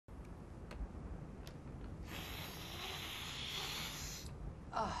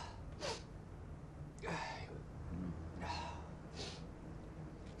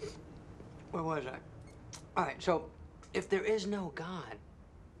Where was I? All right, so if there is no God,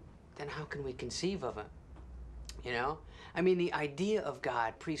 then how can we conceive of him? You know? I mean, the idea of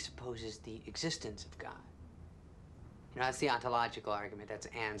God presupposes the existence of God. You know, that's the ontological argument. That's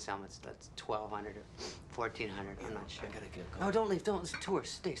Anselm. That's 1200 or 1400. I'm not sure. I gotta get going. No, don't leave. Don't. Tour.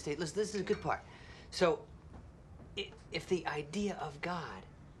 Stay. Listen, this is a good part. So, if the idea of God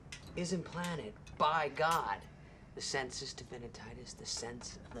is implanted by God, the sensus divinitatis, the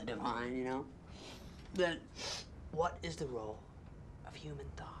sense of the divine, you know, then what is the role of human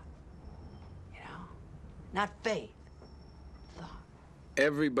thought? You know? Not faith, thought.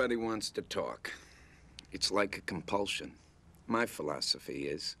 Everybody wants to talk. It's like a compulsion. My philosophy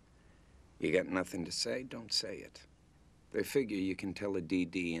is, you got nothing to say, don't say it. They figure you can tell a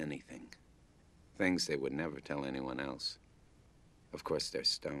DD anything. Things they would never tell anyone else. Of course, they're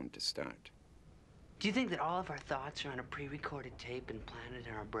stoned to start. Do you think that all of our thoughts are on a pre-recorded tape implanted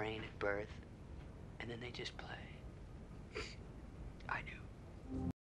in our brain at birth, and then they just play? I do.